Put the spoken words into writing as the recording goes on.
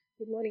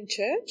Good morning,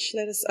 church.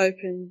 Let us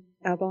open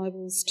our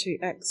Bibles to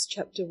Acts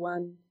chapter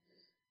 1,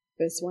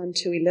 verse 1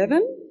 to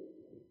 11.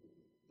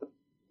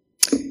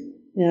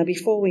 Now,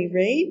 before we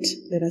read,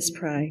 let us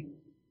pray.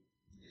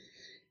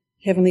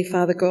 Heavenly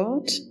Father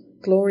God,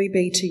 glory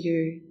be to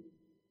you.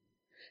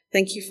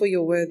 Thank you for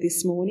your word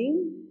this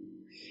morning.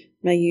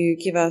 May you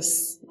give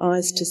us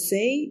eyes to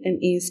see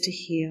and ears to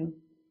hear.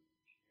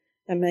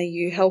 And may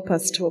you help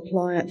us to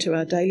apply it to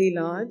our daily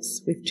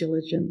lives with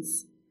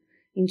diligence.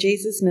 In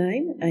Jesus'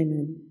 name,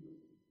 amen.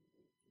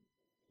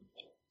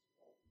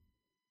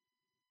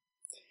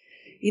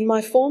 In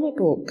my former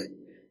book,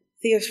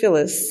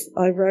 Theophilus,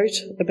 I wrote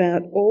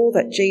about all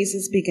that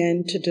Jesus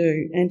began to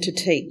do and to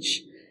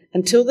teach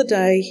until the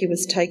day he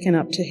was taken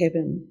up to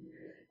heaven,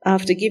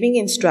 after giving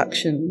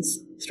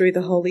instructions through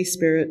the Holy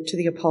Spirit to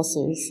the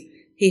apostles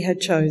he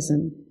had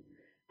chosen.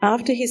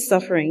 After his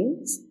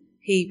sufferings,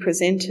 he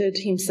presented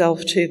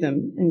himself to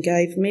them and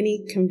gave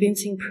many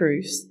convincing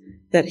proofs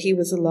that he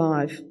was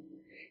alive.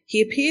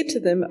 He appeared to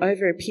them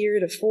over a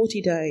period of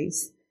 40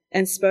 days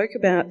and spoke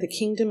about the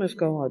kingdom of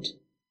God.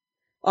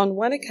 On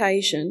one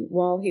occasion,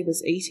 while he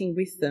was eating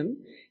with them,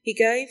 he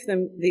gave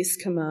them this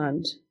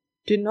command: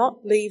 "Do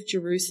not leave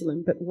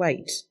Jerusalem, but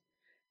wait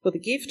for the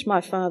gift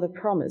my Father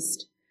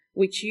promised,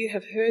 which you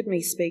have heard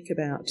me speak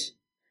about.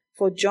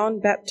 For John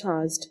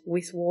baptized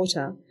with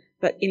water,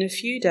 but in a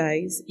few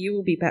days you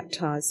will be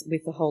baptized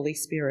with the Holy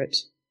Spirit."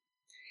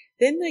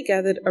 Then they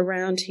gathered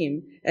around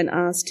him and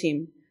asked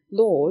him,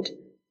 "Lord,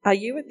 are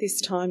you at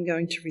this time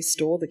going to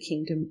restore the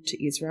kingdom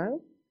to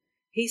Israel?"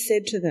 He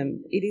said to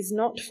them, "It is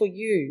not for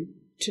you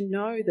to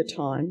know the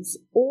times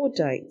or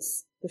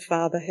dates the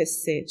Father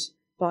has set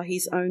by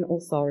his own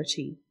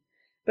authority,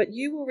 but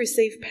you will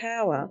receive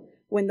power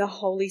when the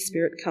Holy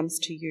Spirit comes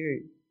to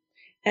you,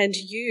 and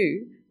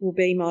you will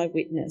be my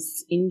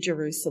witness in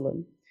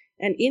Jerusalem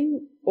and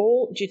in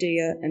all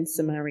Judea and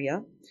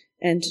Samaria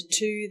and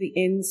to the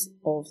ends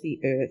of the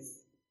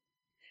earth."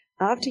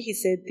 After he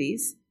said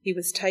this, he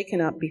was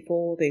taken up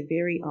before their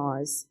very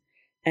eyes,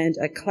 and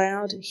a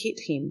cloud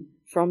hid him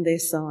from their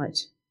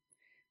sight.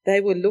 They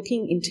were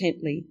looking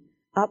intently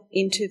up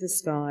into the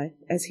sky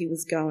as he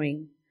was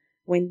going,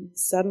 when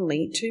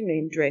suddenly 2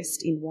 men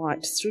dressed in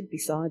white stood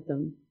beside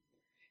them.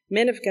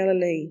 "Men of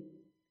Galilee,"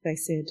 they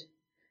said,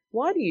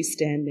 "why do you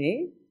stand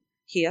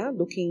here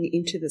looking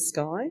into the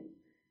sky?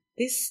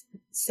 This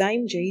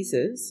same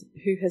Jesus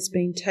who has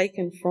been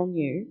taken from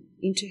you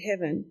into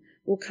heaven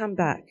will come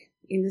back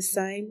in the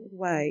same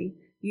way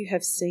you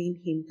have seen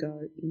him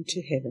go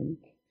into heaven."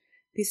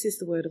 This is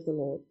the word of the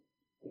Lord.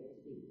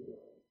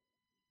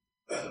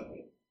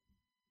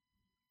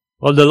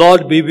 Well, the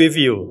Lord be with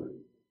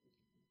you.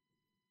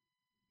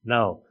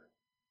 Now,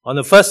 on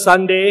the first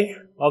Sunday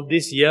of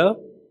this year,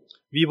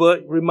 we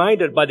were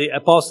reminded by the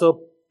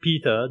Apostle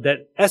Peter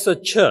that as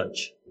a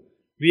church,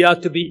 we are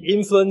to be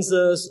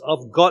influencers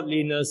of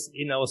godliness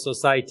in our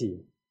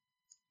society.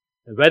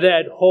 Whether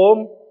at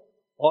home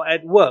or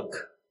at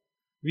work,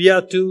 we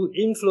are to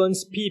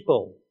influence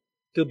people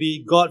to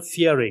be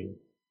God-fearing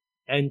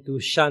and to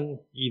shun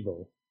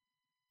evil.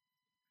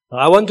 Now,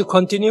 I want to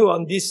continue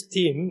on this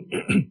theme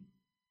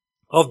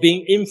of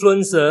being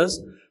influencers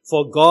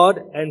for God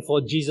and for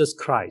Jesus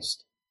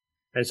Christ.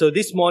 And so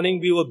this morning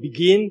we will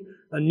begin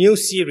a new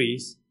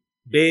series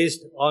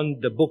based on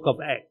the book of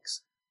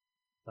Acts.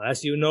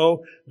 As you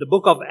know, the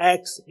book of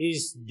Acts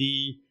is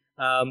the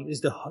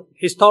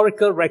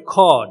historical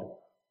record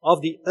of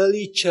the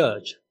early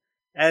church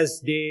as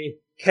they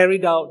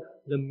carried out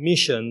the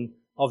mission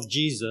of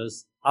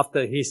Jesus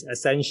after his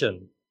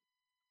ascension.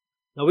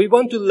 Now we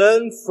want to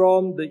learn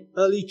from the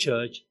early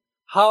church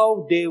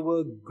how they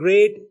were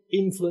great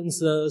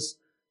influencers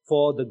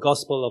for the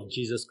gospel of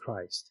Jesus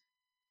Christ.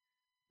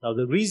 Now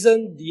the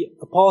reason the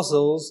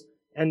apostles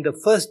and the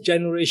first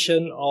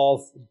generation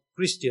of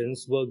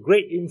Christians were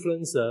great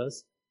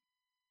influencers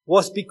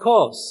was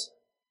because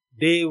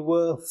they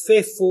were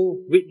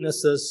faithful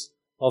witnesses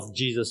of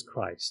Jesus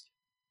Christ.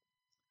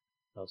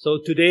 Now, so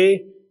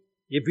today,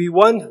 if we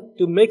want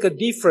to make a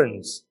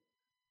difference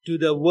to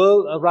the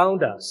world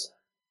around us,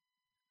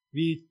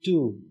 we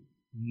too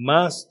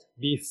must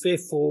be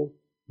faithful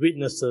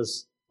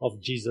witnesses of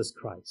Jesus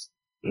Christ.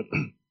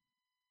 But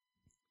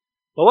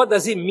what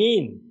does it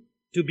mean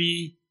to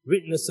be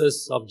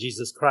witnesses of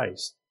Jesus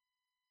Christ?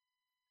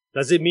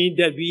 Does it mean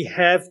that we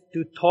have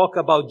to talk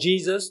about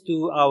Jesus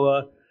to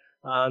our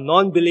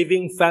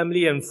non-believing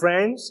family and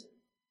friends?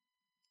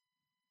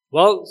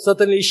 Well,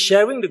 certainly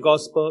sharing the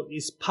gospel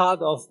is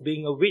part of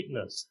being a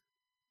witness.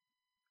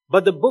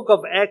 But the book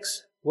of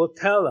Acts will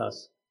tell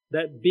us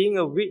that being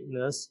a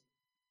witness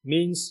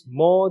means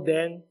more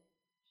than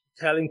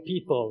telling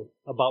people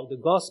about the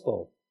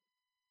gospel.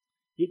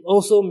 It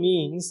also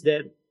means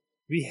that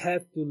we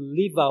have to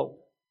live out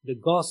the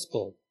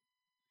gospel.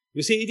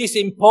 You see, it is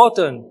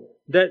important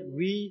that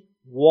we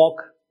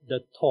walk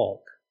the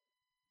talk.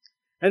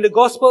 And the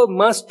gospel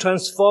must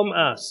transform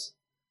us.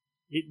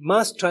 It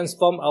must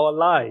transform our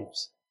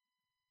lives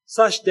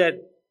such that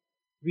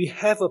we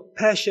have a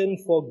passion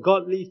for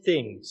godly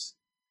things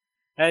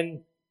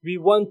and we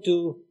want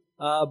to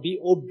be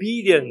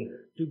obedient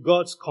to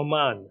God's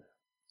command.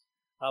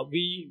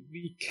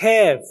 We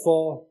care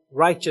for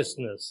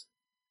righteousness.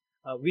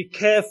 We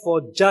care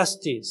for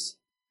justice.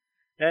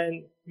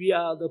 And we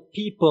are the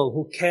people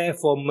who care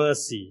for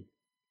mercy.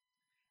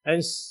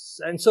 And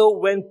so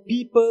when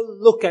people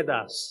look at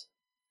us,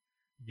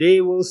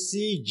 they will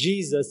see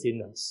Jesus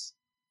in us.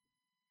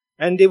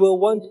 And they will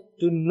want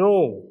to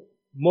know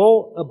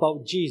more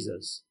about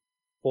Jesus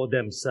for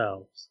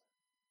themselves.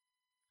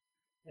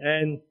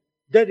 And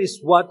that is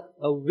what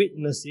a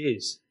witness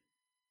is.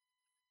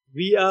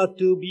 We are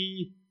to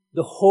be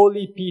the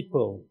holy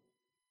people.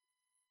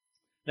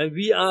 And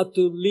we are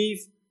to live,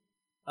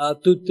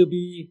 to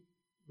be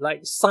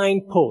like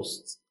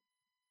signposts,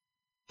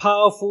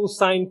 powerful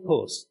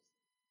signposts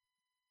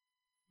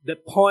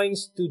that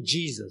points to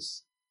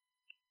Jesus.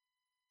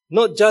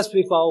 Not just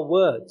with our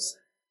words,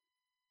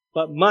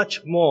 but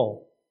much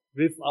more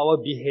with our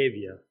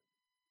behavior,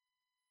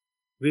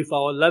 with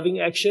our loving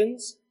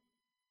actions,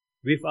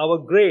 with our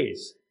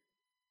grace,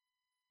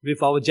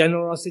 with our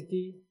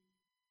generosity,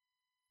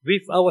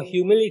 with our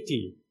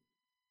humility,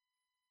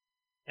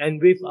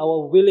 and with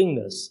our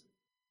willingness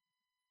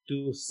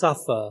to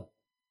suffer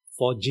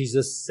for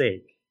Jesus'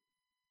 sake.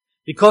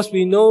 Because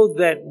we know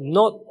that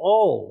not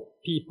all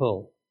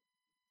people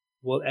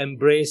will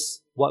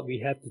embrace what we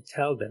have to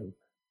tell them.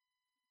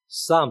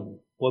 Some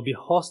will be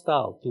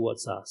hostile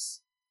towards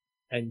us,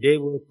 and they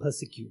will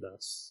persecute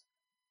us.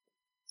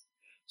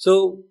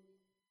 So,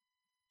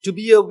 to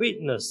be a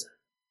witness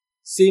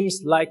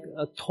seems like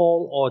a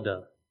tall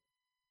order.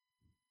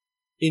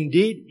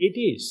 Indeed, it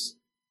is.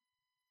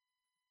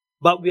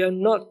 But we are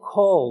not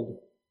called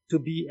to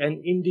be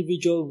an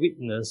individual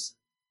witness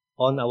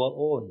on our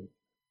own.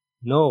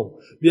 No,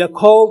 we are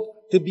called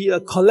to be a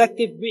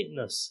collective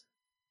witness.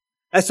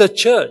 As a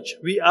church,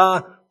 we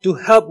are to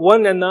help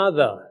one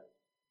another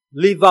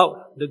live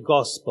out the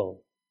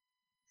gospel.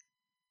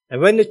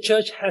 And when the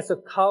church has a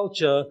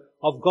culture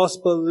of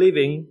gospel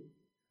living,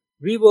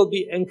 we will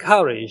be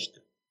encouraged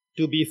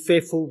to be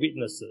faithful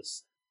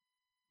witnesses.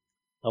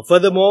 Now,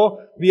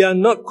 furthermore, we are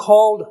not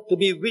called to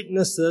be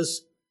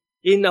witnesses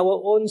in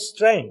our own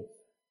strength.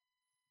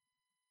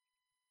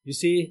 You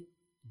see,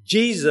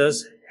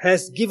 Jesus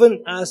has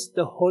given us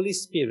the Holy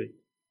Spirit,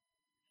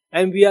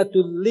 and we are to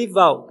live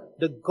out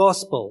the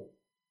gospel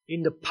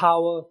in the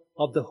power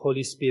of the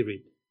Holy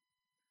Spirit,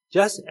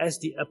 just as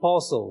the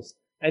apostles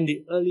and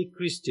the early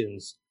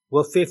Christians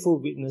were faithful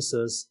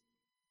witnesses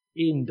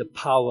in the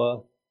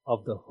power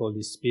of the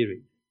Holy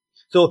Spirit.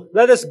 So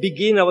let us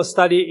begin our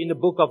study in the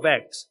book of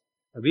Acts.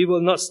 We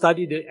will not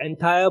study the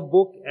entire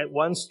book at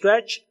one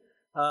stretch.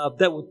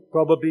 That would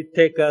probably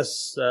take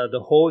us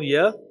the whole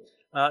year.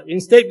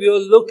 Instead, we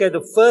will look at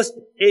the first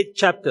 8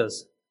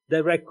 chapters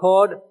that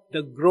record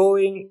the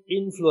growing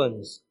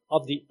influence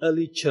of the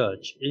early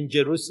church in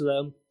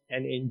Jerusalem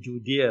and in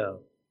Judea.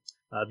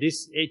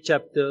 These 8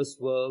 chapters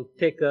will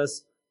take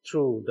us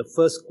through the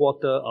first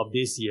quarter of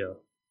this year.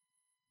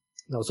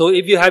 Now, so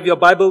if you have your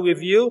Bible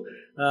with you,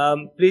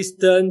 please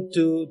turn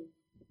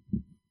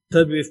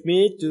with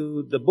me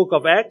to the book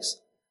of Acts,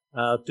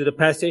 to the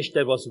passage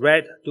that was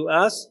read to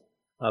us.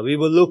 We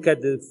will look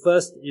at the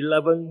first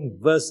 11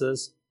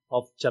 verses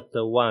of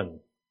chapter 1.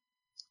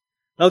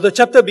 Now, the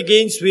chapter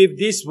begins with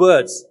these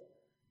words.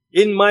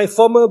 In my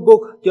former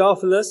book,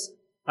 Theophilus,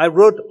 I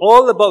wrote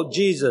all about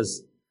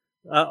Jesus.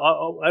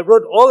 I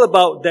wrote all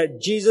about that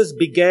Jesus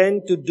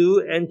began to do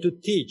and to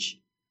teach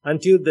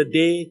until the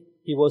day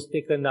he was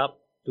taken up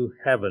to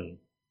heaven.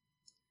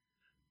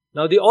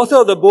 Now, the author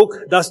of the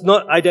book does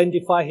not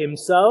identify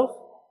himself,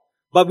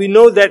 but we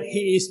know that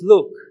he is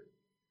Luke,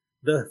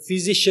 the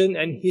physician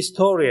and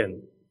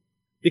historian,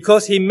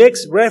 because he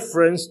makes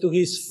reference to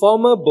his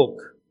former book,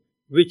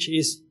 which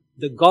is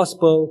the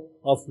Gospel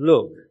of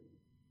Luke.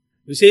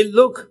 You see,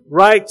 Luke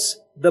writes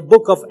the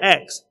book of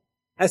Acts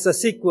as a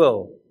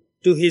sequel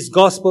to his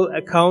Gospel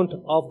account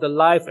of the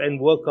life and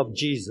work of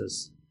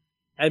Jesus.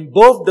 And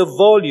both the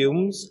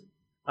volumes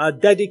are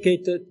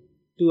dedicated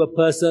to a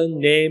person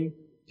named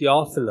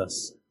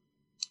Theophilus.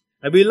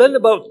 And we learn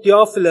about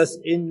Theophilus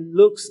in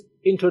Luke's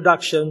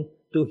introduction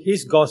to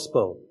his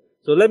Gospel.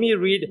 So let me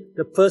read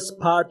the first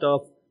part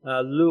of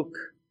Luke,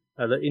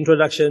 the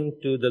introduction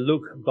to the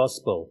Luke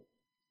Gospel.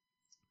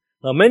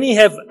 Now, many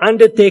have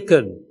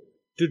undertaken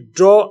to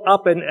draw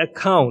up an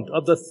account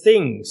of the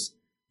things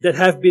that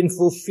have been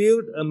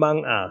fulfilled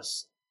among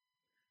us.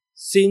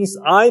 Since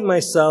I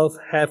myself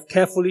have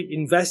carefully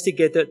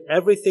investigated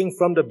everything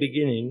from the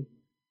beginning,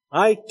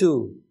 I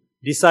too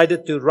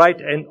decided to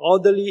write an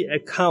orderly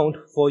account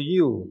for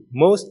you,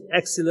 most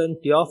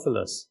excellent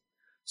Theophilus,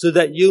 so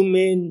that you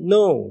may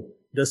know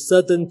the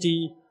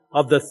certainty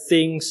of the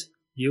things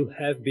you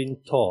have been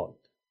taught.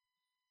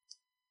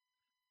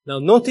 Now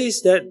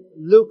notice that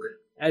Luke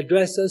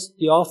addresses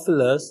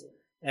Theophilus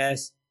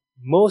as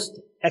most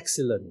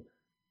excellent.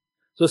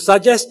 So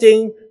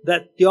suggesting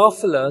that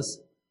Theophilus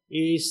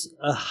is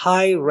a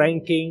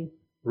high-ranking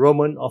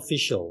Roman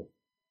official.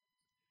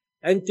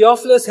 And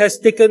Theophilus has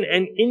taken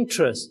an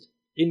interest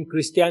in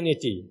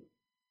Christianity.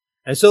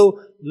 And so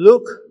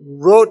Luke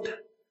wrote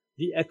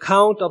the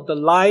account of the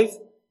life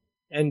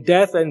and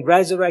death and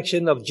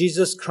resurrection of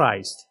Jesus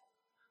Christ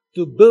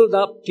to build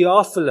up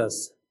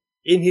Theophilus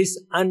in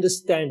his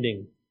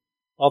understanding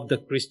of the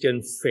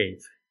Christian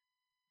faith.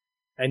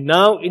 And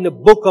now in the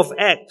book of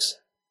Acts,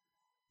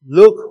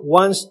 Luke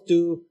wants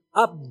to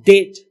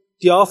update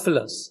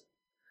Theophilus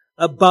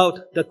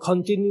about the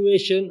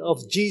continuation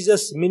of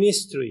Jesus'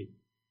 ministry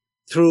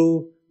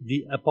through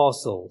the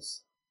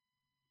apostles.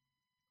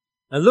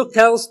 And Luke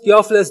tells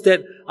Theophilus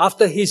that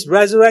after his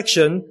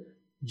resurrection,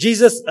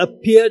 Jesus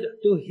appeared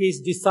to his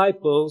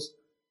disciples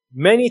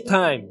many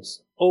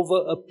times over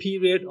a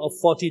period of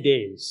 40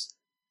 days,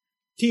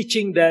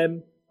 teaching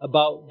them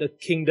about the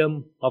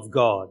kingdom of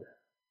God.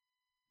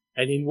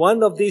 And in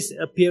one of these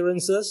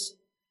appearances,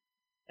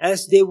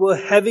 as they were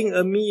having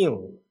a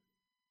meal,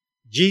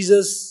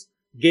 Jesus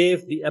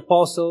gave the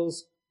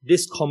apostles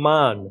this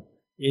command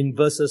in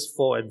verses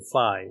 4 and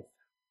 5.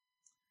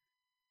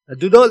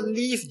 Do not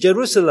leave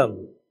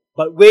Jerusalem,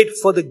 but wait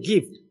for the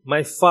gift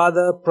my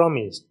Father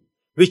promised,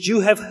 which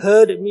you have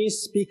heard me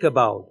speak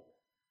about.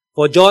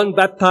 For John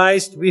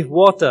baptized with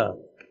water,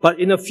 but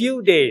in a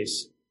few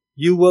days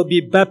you will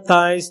be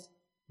baptized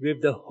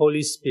with the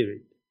Holy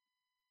Spirit.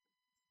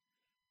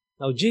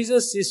 Now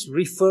Jesus is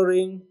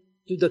referring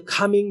to the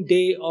coming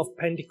day of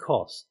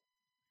Pentecost,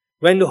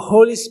 when the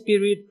Holy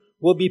Spirit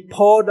will be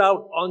poured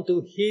out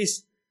onto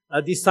his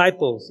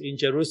disciples in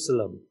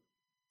Jerusalem.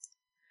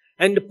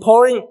 And the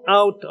pouring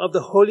out of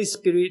the Holy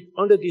Spirit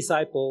on the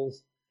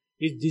disciples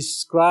is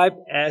described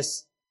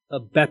as a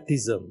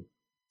baptism.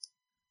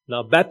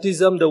 Now,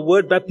 baptism, the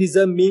word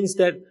baptism means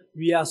that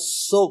we are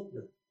soaked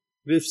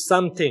with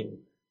something.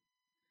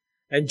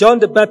 And John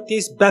the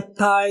Baptist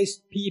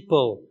baptized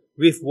people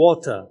with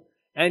water.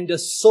 And the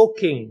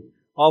soaking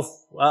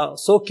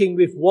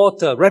with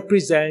water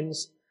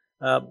represents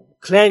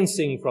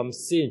cleansing from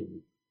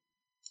sin.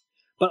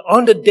 But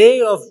on the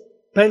day of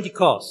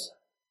Pentecost,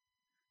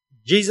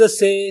 Jesus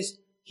says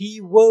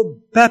he will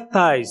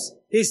baptize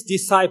his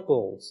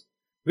disciples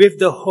with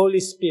the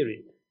Holy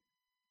Spirit.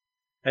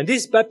 And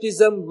this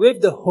baptism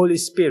with the Holy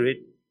Spirit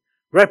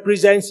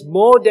represents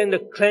more than the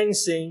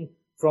cleansing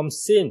from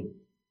sin.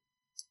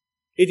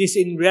 It is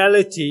in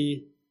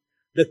reality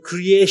the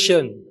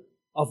creation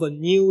of a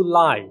new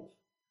life,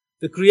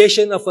 the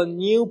creation of a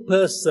new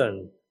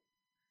person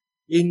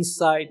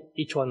inside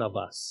each one of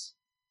us.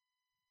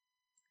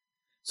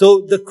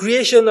 So the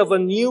creation of a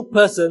new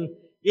person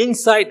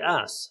inside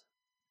us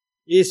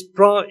is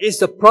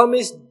the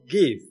promised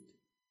gift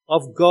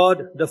of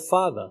God the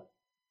Father.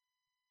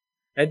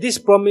 And this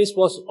promise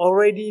was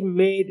already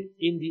made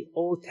in the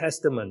Old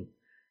Testament.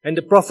 And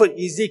the prophet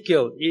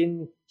Ezekiel,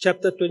 in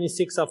chapter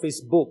 26 of his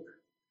book,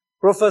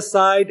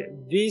 prophesied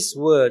these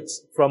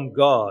words from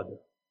God.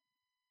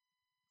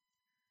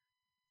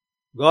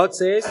 God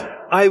says,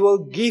 I will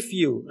give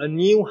you a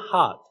new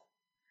heart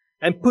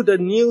and put a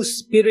new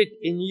spirit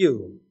in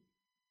you.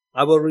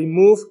 I will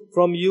remove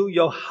from you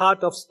your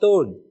heart of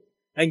stone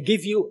and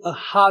give you a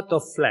heart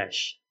of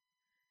flesh.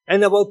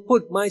 And I will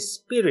put my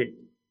spirit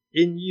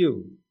in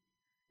you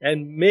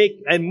and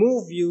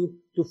move you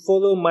to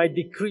follow my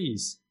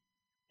decrees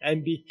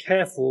and be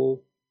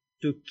careful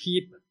to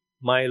keep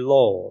my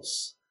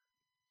laws.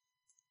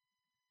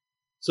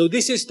 So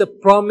this is the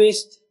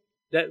promise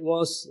that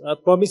was a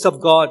promise of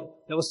God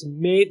that was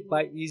made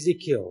by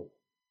Ezekiel.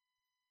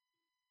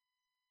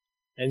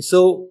 And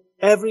so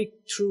every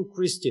true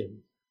Christian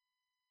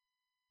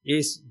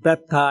is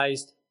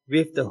baptized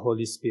with the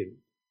Holy Spirit.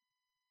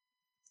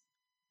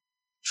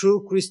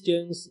 True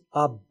Christians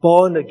are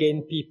born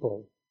again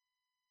people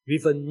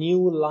with a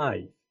new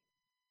life.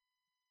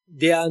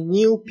 They are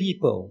new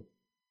people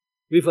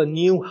with a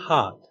new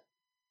heart.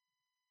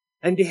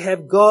 And they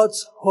have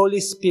God's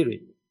Holy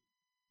Spirit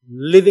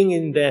living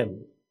in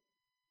them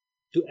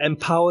to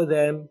empower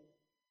them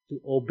to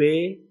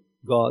obey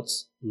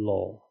God's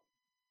law.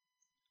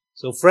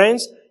 So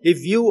friends,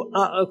 if you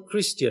are a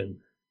Christian,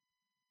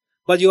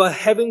 but you are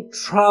having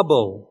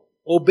trouble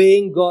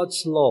obeying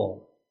God's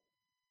law,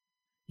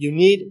 you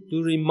need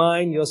to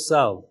remind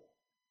yourself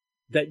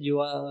that you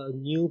are a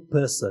new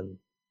person.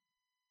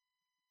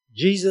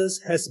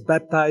 Jesus has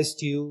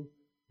baptized you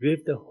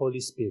with the Holy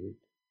Spirit,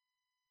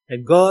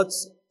 and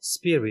God's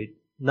Spirit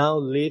now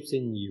lives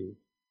in you.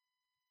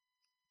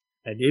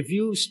 And if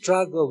you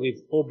struggle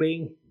with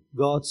obeying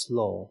God's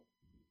law,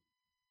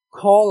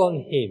 call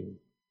on Him.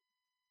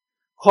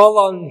 Call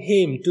on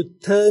Him to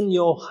turn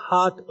your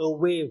heart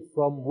away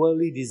from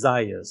worldly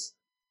desires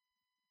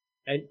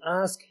and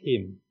ask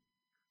Him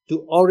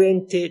to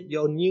orientate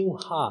your new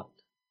heart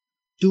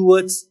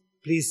towards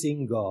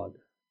pleasing God.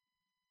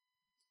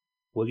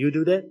 Will you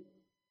do that?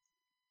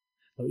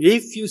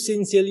 If you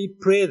sincerely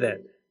pray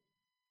that,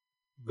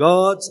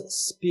 God's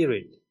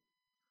Spirit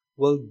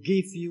will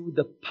give you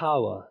the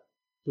power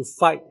to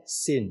fight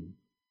sin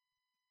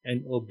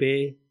and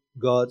obey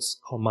God's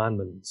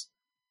commandments.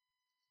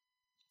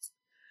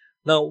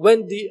 Now,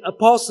 when the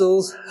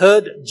apostles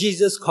heard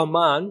Jesus'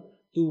 command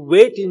to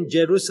wait in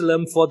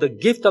Jerusalem for the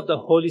gift of the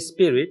Holy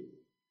Spirit,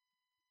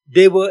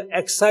 they were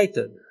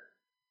excited.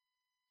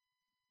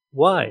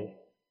 Why?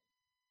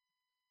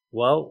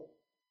 Well,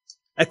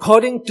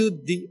 according to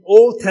the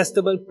Old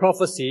Testament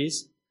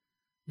prophecies,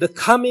 the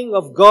coming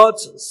of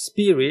God's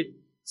Spirit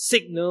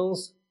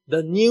signals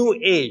the new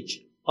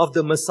age of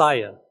the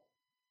Messiah.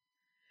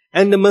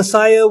 And the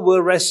Messiah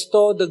will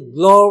restore the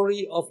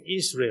glory of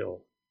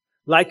Israel,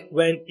 like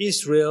when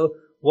Israel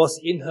was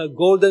in her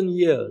golden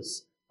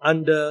years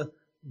under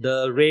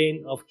the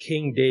reign of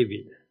King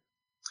David.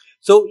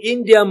 So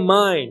in their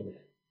mind,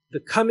 the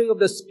coming of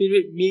the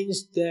Spirit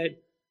means that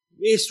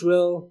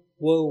Israel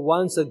will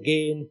once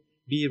again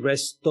be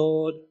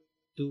restored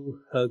to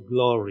her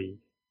glory.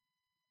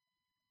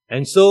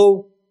 And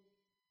so,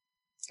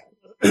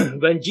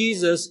 when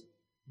Jesus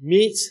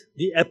meets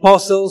the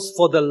apostles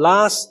for the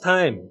last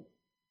time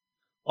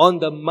on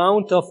the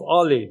Mount of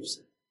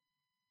Olives,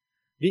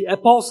 the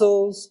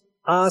apostles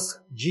ask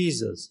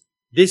Jesus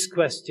this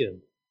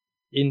question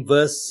in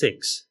verse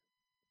 6.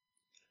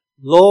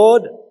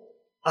 Lord,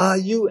 are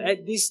you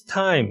at this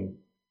time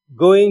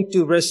going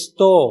to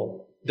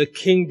restore the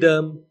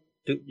kingdom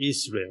to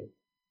Israel?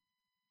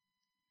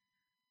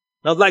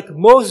 Now, like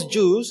most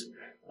Jews,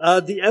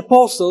 the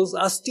apostles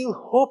are still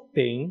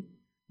hoping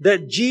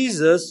that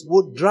Jesus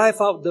would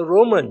drive out the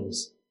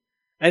Romans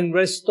and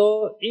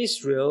restore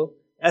Israel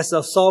as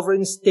a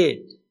sovereign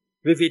state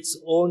with its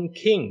own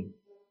king.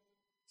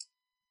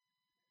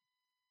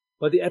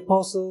 But the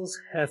apostles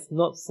have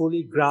not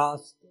fully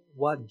grasped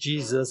what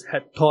Jesus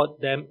had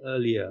taught them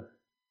earlier,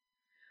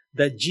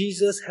 that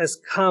Jesus has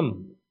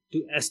come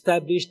to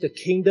establish the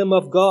kingdom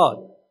of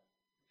God.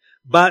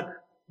 But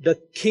the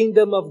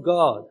kingdom of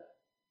God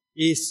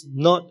is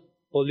not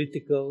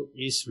political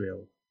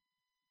Israel.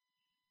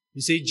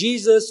 You see,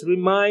 Jesus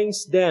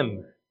reminds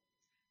them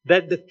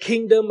that the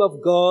kingdom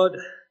of God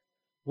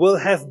will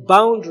have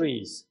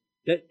boundaries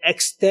that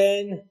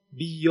extend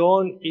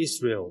beyond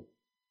Israel.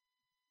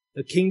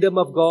 The kingdom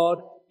of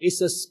God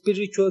is a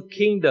spiritual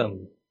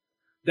kingdom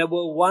that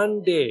will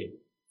one day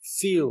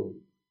fill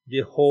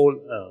the whole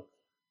earth.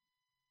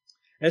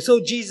 And so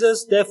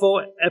Jesus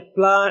therefore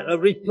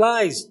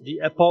replies the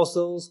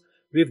apostles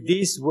with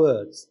these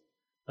words.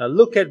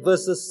 Look at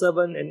verses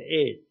 7 and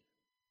 8.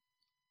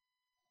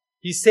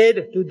 He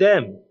said to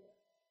them,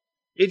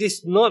 "It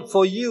is not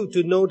for you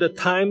to know the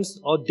times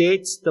or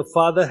dates the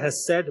Father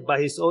has set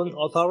by His own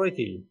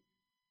authority,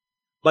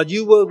 but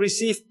you will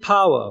receive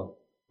power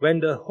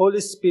when the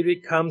Holy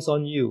Spirit comes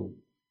on you,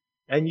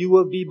 and you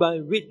will be my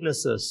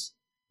witnesses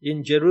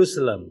in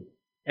Jerusalem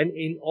and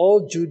in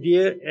all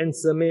Judea and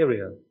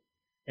Samaria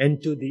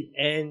and to the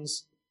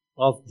ends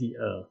of the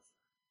earth."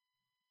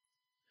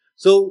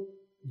 So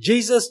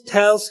Jesus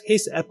tells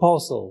His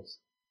apostles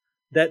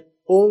that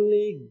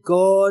only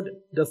God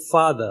the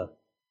Father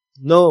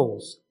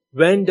knows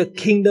when the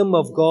kingdom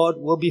of God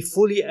will be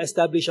fully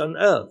established on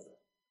earth.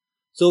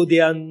 So they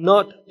are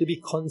not to be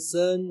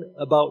concerned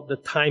about the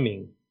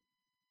timing.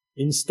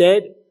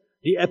 Instead,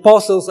 the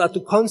apostles are to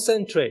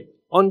concentrate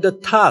on the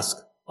task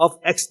of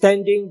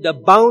extending the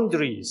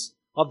boundaries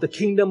of the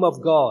kingdom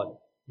of God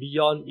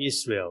beyond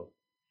Israel.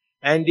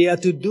 And they are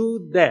to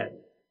do that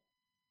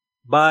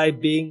by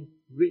being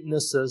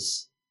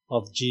witnesses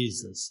of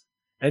Jesus.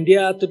 And they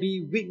are to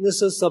be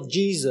witnesses of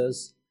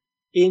Jesus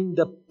in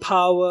the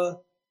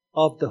power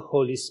of the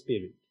Holy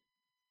Spirit.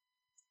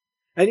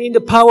 And in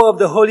the power of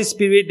the Holy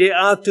Spirit, they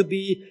are to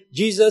be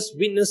Jesus'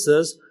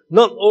 witnesses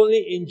not only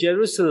in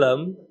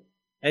Jerusalem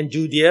and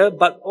Judea,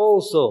 but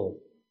also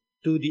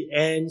to the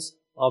ends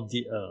of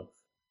the earth.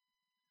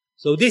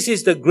 So this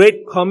is the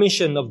great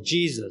commission of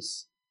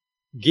Jesus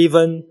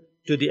given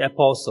to the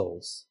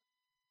apostles.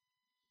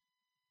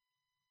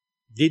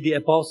 Did the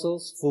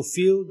apostles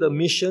fulfill the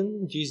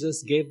mission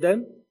Jesus gave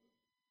them?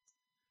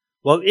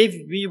 Well,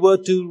 if we were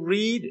to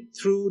read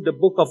through the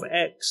book of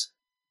Acts,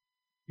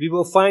 we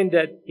will find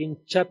that in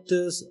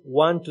chapters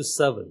 1 to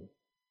 7,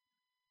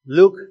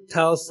 Luke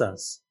tells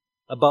us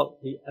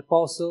about the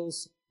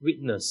apostles'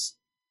 witness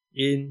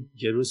in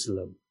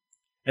Jerusalem.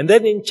 And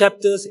then in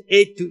chapters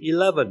 8 to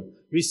 11,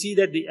 we see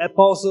that the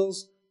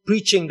apostles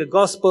preaching the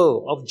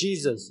gospel of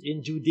Jesus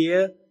in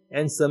Judea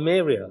and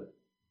Samaria.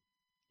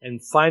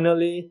 And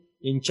finally,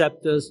 in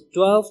chapters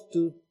 12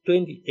 to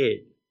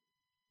 28,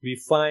 we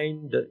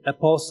find the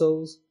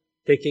apostles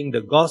taking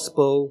the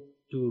gospel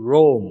to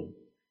Rome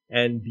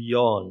and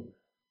beyond.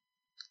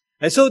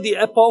 And so the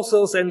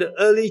apostles and the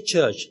early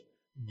church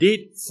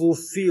did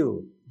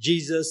fulfill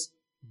Jesus'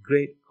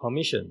 great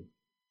commission.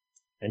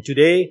 And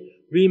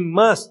today, we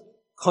must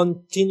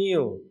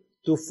continue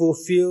to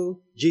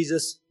fulfill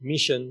Jesus'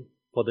 mission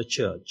for the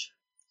church.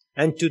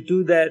 And to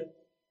do that,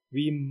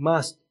 we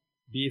must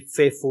be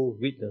faithful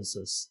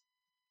witnesses,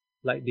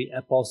 like the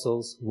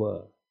apostles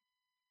were.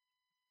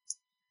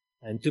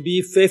 And to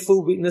be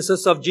faithful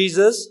witnesses of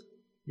Jesus,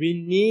 we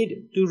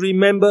need to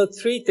remember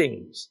three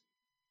things.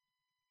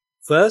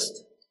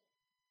 First,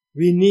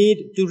 we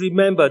need to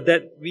remember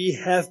that we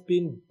have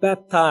been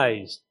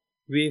baptized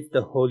with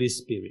the Holy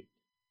Spirit.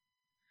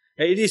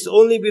 And it is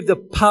only with the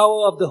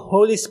power of the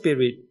Holy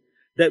Spirit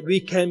that we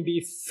can be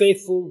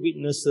faithful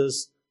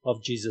witnesses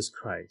of Jesus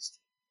Christ.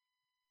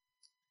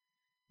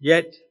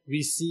 Yet,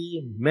 we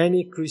see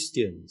many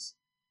Christians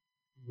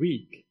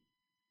weak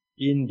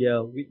in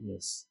their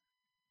weakness.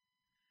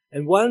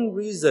 And one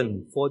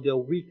reason for their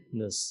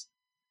weakness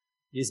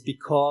is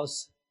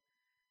because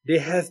they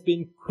have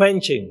been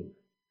quenching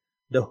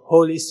the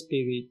Holy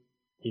Spirit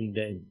in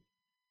them.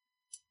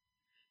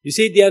 You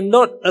see, they are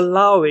not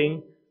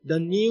allowing the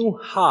new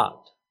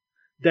heart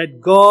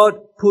that God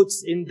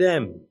puts in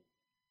them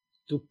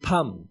to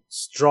pump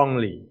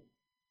strongly,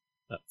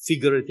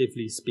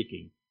 figuratively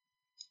speaking.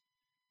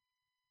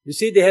 You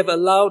see, they have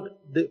allowed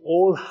the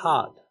old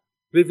heart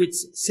with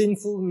its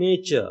sinful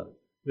nature,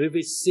 with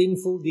its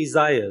sinful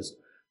desires,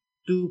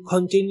 to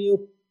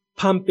continue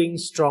pumping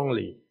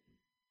strongly.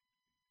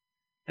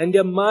 And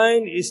their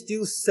mind is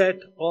still set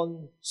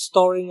on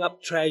storing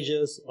up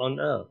treasures on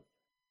earth.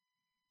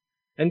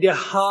 And their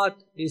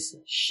heart is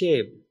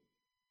shaped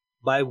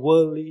by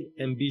worldly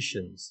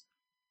ambitions.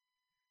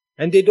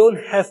 And they don't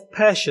have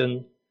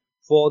passion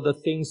for the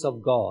things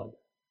of God.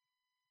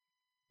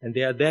 And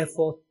they are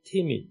therefore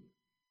timid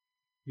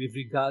with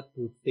regard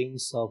to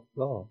things of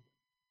God.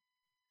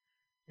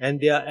 And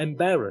they are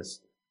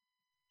embarrassed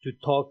to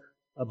talk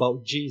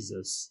about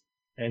Jesus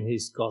and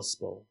His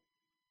gospel.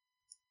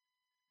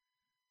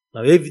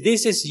 Now, if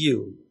this is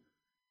you,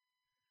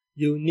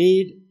 you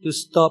need to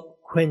stop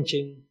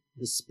quenching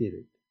the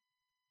Spirit.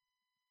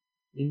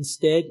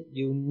 Instead,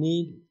 you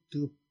need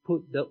to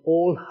put the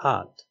old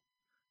heart,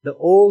 the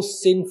old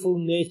sinful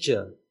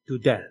nature to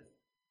death,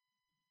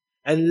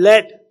 and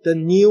let the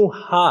new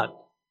heart,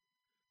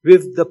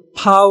 with the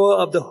power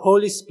of the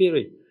Holy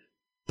Spirit,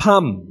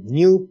 pump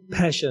new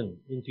passion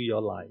into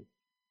your life.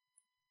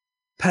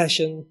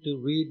 Passion to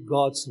read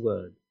God's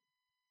Word.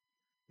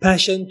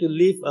 Passion to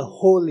live a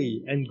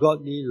holy and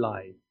godly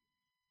life.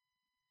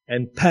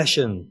 And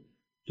passion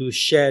to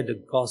share the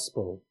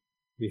gospel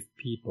with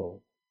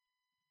people.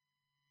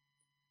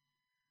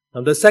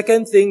 Now, the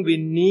second thing we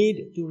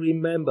need to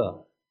remember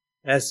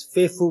as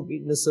faithful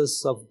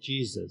witnesses of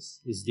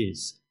Jesus is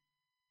this.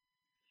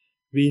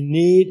 We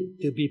need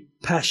to be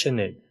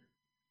passionate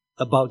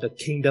about the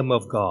kingdom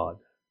of God.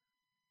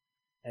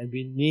 And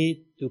we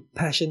need to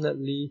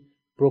passionately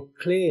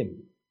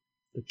proclaim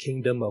the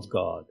kingdom of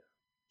God.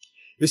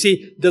 You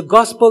see, the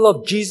gospel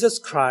of Jesus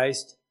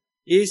Christ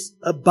is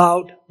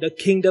about the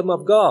kingdom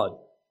of God.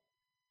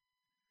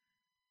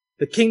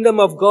 The kingdom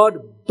of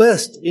God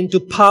burst into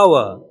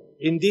power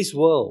in this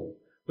world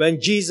when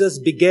Jesus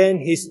began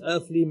His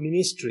earthly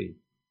ministry.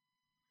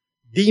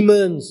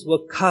 Demons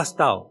were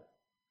cast out.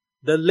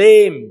 The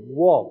lame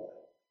walked.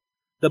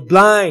 The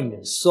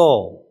blind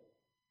saw.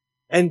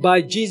 And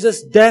by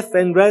Jesus' death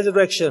and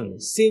resurrection,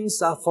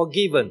 sins are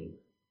forgiven.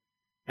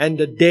 And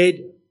the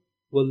dead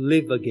will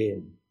live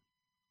again.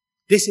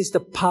 This is the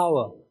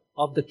power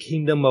of the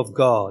kingdom of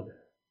God.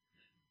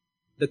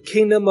 The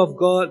kingdom of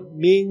God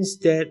means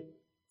that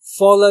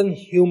fallen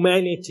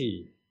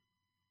humanity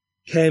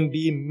can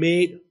be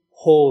made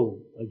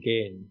whole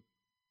again.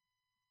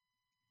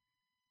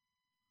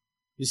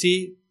 You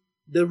see,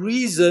 the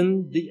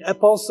reason the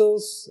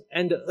apostles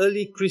and the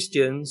early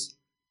Christians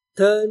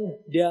turned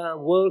their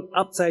world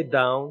upside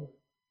down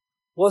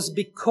was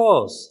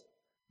because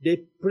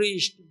they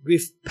preached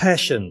with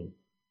passion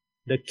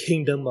the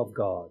kingdom of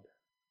God.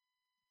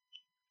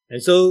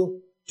 And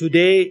so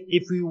today,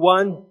 if we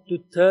want to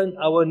turn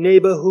our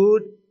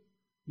neighborhood,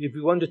 if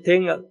we want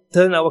to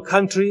turn our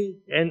country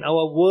and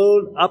our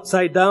world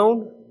upside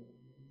down,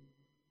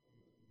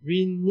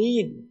 we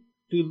need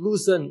to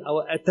loosen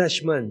our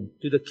attachment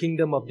to the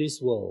kingdom of this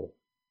world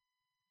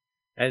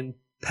and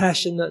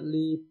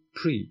passionately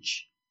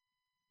preach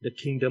the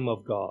kingdom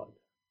of God.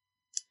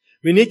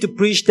 We need to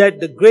preach that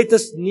the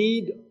greatest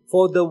need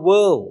for the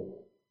world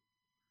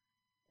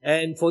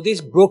and for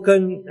this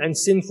broken and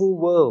sinful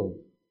world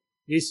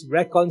is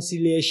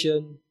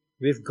reconciliation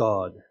with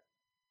God.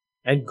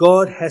 And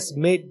God has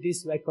made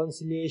this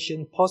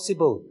reconciliation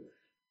possible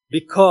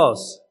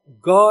because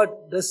God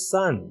the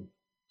Son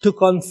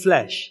took on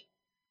flesh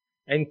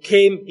and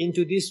came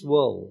into this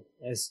world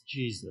as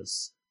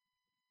Jesus.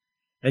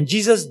 And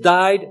Jesus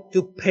died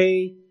to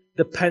pay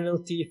the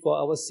penalty for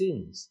our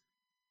sins,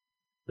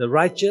 the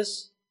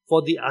righteous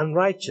for the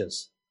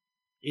unrighteous,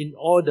 in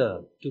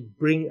order to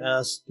bring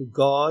us to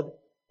God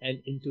and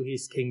into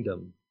His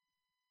kingdom.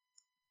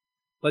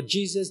 But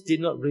Jesus did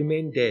not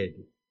remain dead.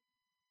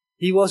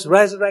 He was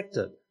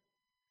resurrected,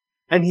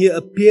 and He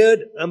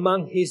appeared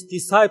among His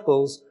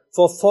disciples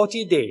for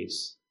 40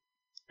 days,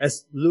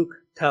 as Luke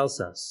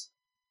tells us.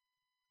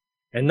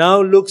 And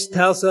now Luke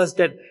tells us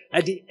that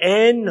at the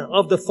end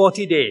of the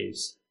 40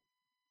 days,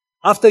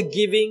 after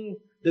giving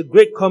the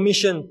Great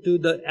Commission to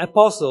the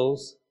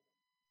apostles,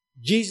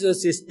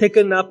 Jesus is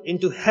taken up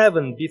into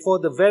heaven before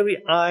the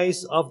very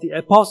eyes of the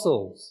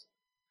apostles.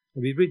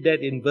 We read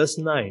that in verse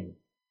 9.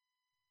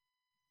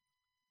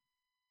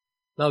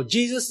 Now,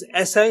 Jesus'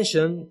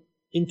 ascension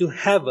into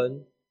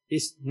heaven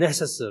is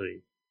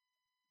necessary.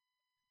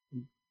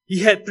 He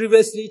had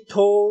previously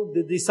told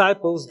the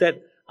disciples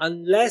that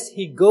unless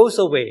He goes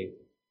away,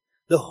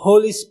 the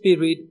Holy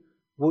Spirit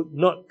would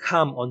not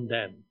come on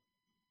them.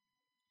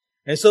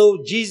 And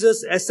so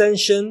Jesus'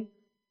 ascension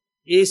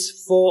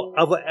is for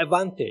our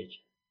advantage,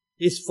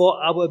 is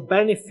for our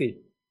benefit,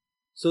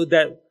 so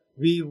that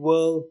we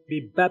will be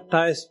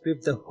baptized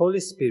with the Holy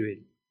Spirit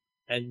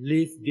and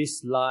live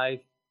this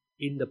life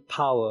in the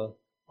power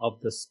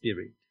of the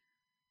Spirit.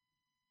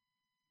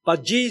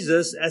 But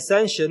Jesus'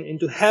 ascension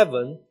into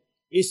heaven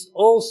is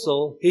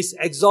also his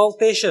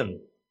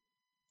exaltation.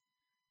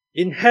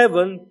 In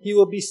heaven, he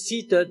will be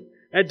seated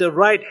at the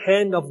right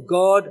hand of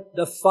God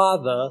the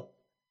Father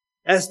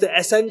as the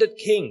ascended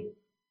King.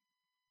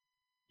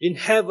 In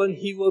heaven,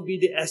 he will be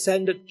the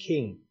ascended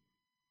King.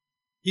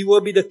 He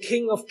will be the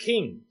King of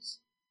kings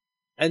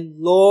and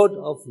Lord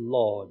of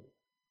lords.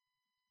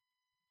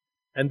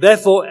 And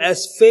therefore,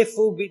 as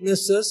faithful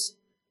witnesses,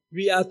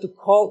 we are to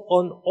call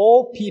on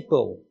all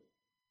people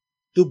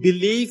to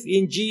believe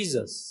in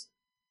Jesus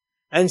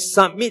and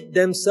submit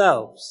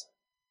themselves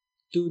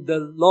to the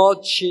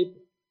lordship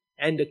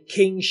and the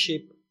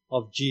kingship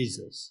of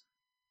Jesus.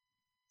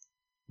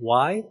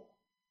 Why?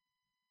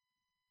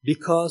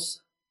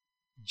 Because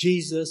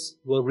Jesus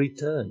will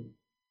return.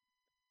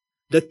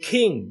 The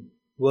King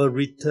will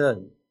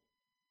return.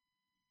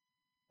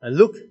 And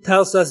Luke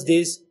tells us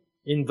this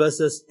in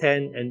verses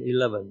 10 and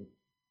 11.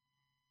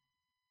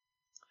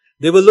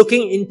 They were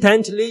looking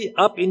intently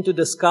up into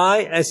the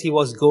sky as he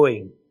was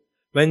going,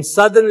 when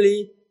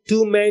suddenly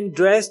 2 men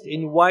dressed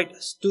in white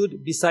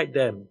stood beside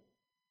them.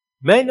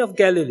 "Men of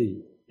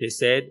Galilee," they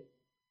said,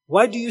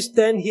 "why do you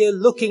stand here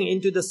looking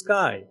into the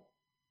sky?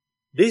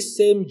 This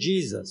same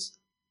Jesus,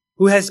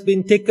 who has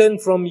been taken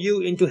from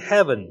you into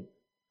heaven,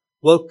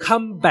 will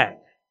come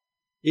back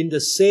in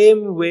the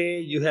same way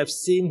you have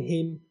seen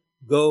him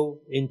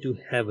go into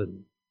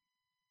heaven."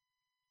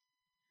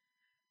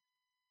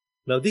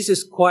 Now this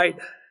is quite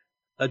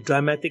a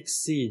dramatic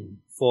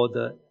scene for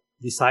the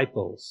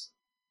disciples.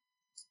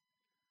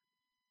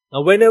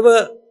 Now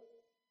whenever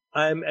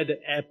I'm at the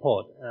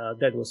airport,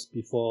 that was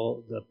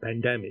before the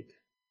pandemic.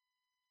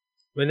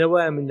 Whenever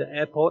I'm in the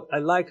airport, I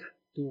like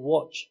to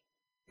watch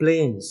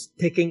planes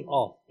taking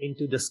off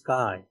into the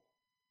sky.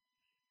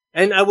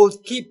 And I will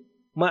keep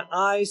my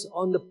eyes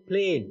on the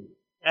plane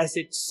as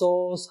it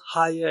soars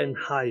higher and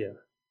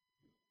higher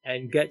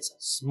and gets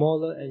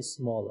smaller and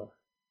smaller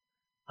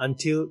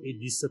until it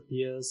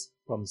disappears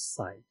from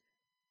sight.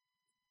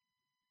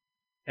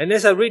 And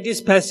as I read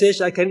this passage,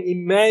 I can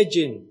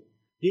imagine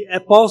the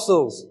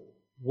apostles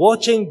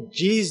watching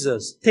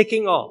Jesus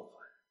taking off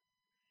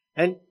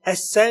and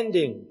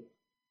ascending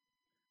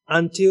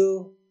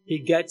until he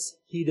gets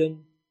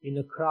hidden in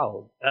a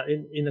cloud.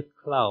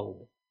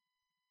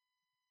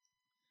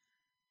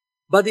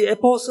 But the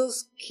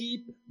apostles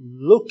keep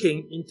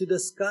looking into the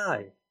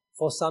sky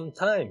for some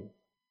time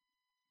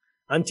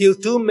until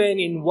 2 men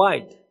in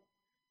white,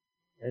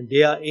 and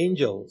they are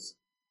angels,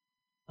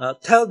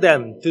 tell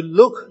them to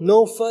look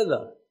no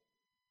further.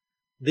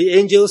 The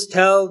angels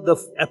tell the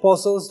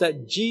apostles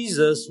that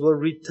Jesus will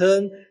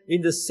return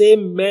in the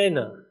same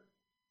manner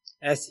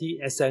as he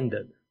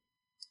ascended.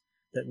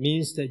 That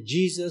means that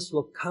Jesus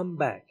will come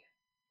back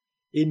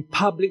in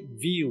public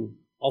view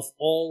of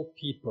all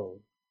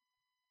people.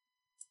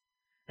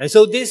 And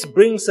so this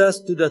brings us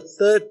to the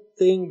third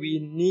thing we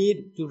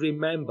need to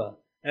remember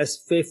as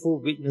faithful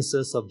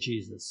witnesses of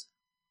Jesus.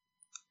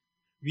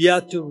 We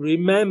are to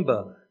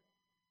remember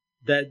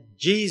that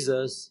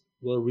Jesus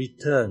will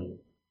return,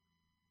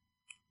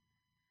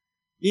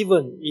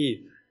 even if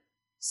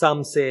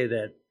some say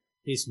that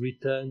his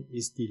return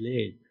is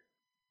delayed.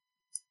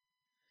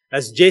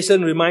 As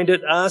Jason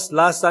reminded us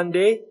last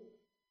Sunday,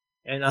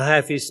 and I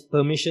have his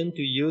permission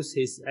to use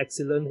his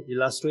excellent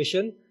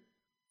illustration,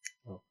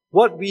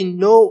 what we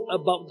know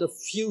about the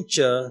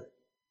future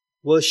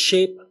will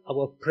shape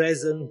our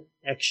present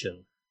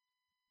action.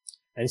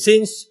 And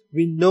since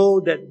we know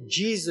that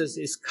Jesus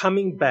is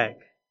coming back,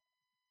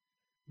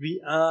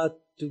 we are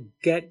to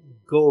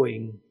get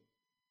going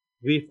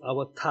with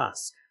our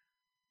task.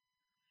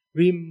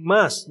 We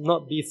must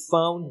not be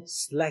found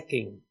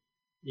slacking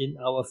in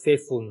our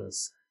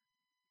faithfulness.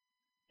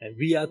 And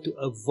we are to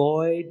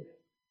avoid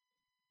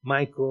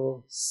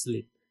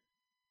micro-sleep.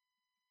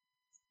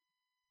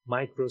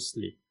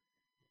 Micro-sleep.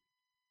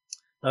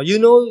 Now, you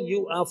know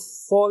you are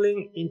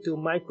falling into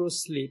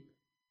micro-sleep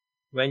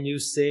when you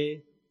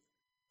say,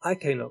 "I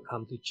cannot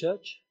come to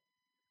church.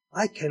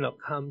 I cannot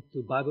come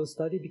to Bible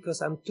study because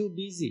I'm too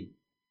busy."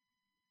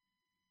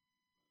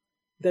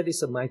 That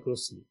is a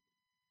micro-sleep.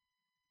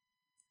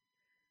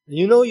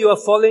 You know you are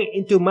falling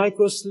into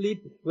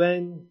micro-sleep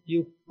when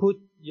you put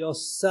your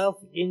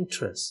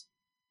self-interest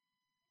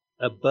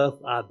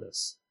above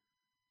others.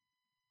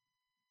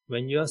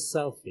 When you're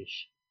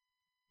selfish,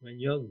 when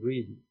you're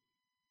greedy.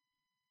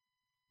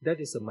 That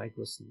is a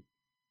micro-sleep.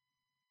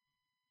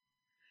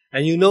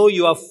 And you know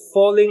you are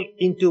falling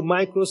into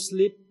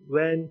micro-sleep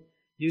when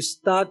you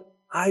start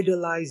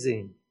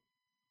idolizing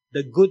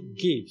the good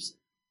gifts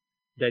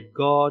that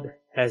God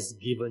has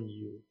given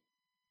you.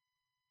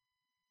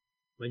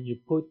 When you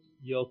put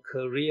your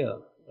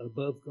career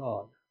above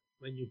God,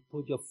 when you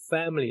put your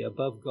family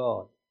above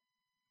God,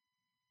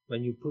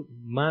 when you put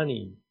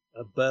money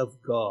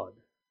above God,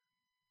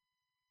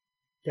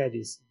 That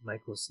is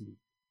microsleep.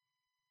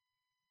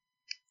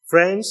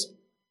 Friends,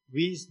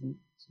 we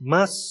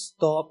must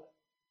stop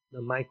the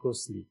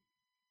microsleep.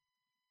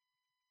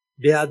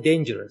 They are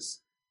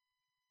dangerous.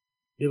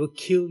 They will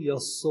kill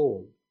your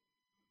soul.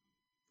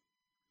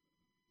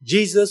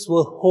 Jesus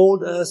will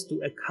hold us to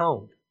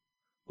account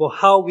for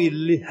how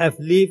we have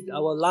lived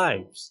our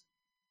lives.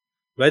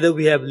 Whether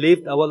we have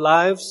lived our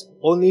lives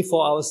only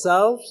for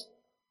ourselves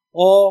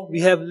or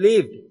we have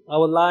lived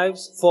our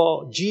lives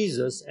for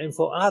Jesus and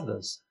for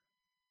others.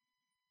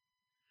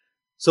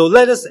 So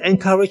let us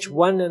encourage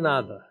one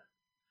another,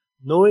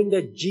 knowing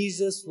that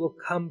Jesus will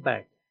come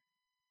back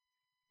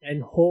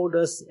and hold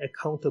us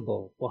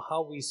accountable for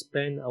how we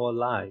spend our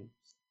lives.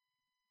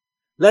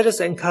 Let us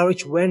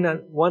encourage one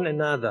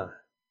another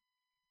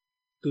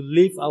to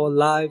live our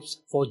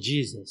lives for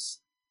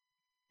Jesus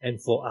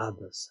and for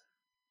others.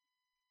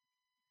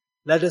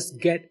 Let us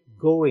get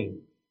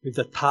going with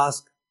the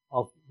task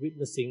of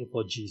witnessing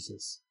for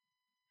Jesus.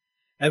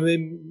 And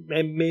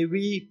may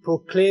we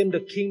proclaim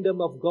the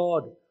kingdom of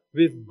God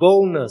with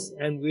boldness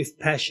and with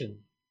passion.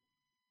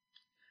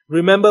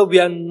 Remember, we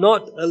are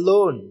not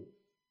alone.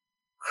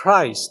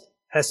 Christ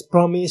has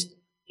promised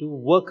to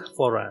work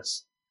for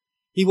us.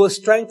 He will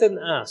strengthen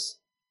us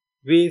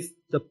with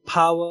the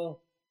power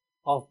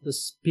of the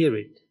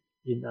Spirit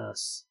in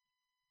us.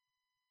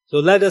 So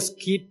let us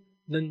keep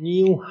the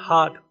new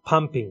heart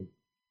pumping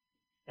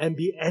and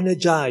be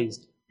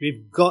energized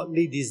with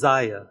godly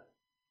desire,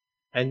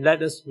 and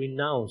let us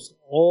renounce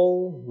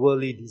all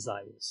worldly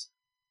desires.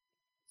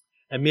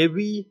 And may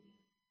we,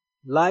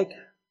 like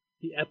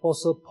the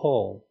Apostle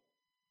Paul,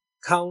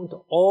 count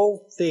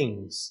all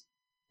things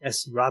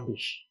as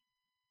rubbish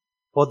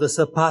for the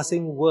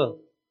surpassing worth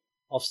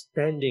of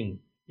standing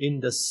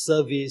in the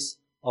service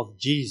of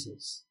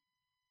Jesus,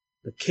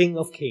 the King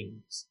of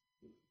Kings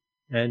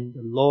and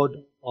the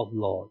Lord of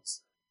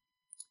Lords.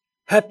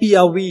 Happy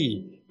are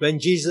we when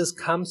Jesus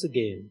comes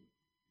again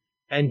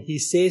and He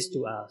says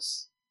to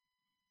us,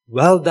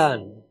 "Well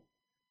done,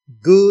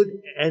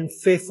 good and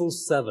faithful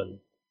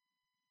servant.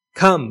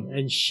 Come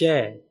and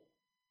share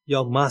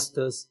your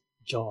Master's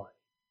joy."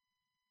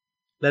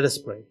 Let us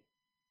pray.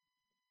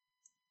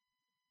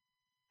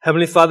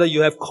 Heavenly Father,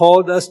 you have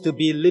called us to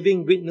be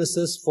living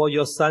witnesses for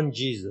your Son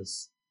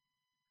Jesus.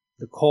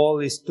 The call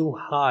is too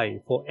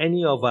high for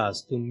any of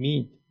us to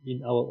meet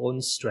in our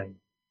own strength.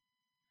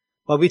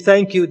 But we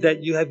thank you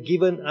that you have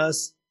given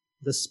us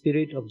the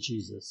Spirit of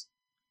Jesus,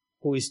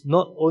 who is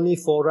not only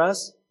for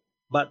us,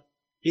 but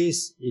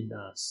is in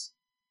us.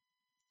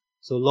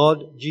 So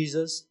Lord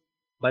Jesus,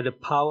 by the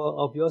power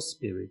of your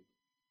Spirit,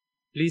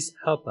 please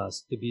help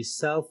us to be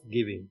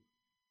self-giving,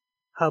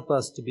 help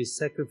us to be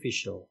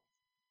sacrificial,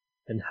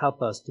 and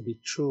help us to be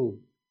true,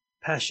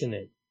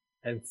 passionate,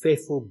 and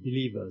faithful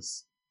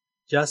believers,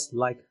 just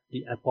like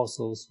the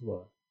apostles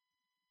were.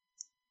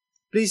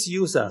 Please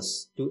use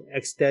us to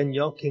extend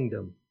your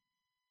kingdom.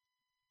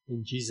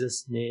 In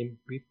Jesus' name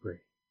we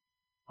pray.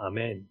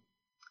 Amen.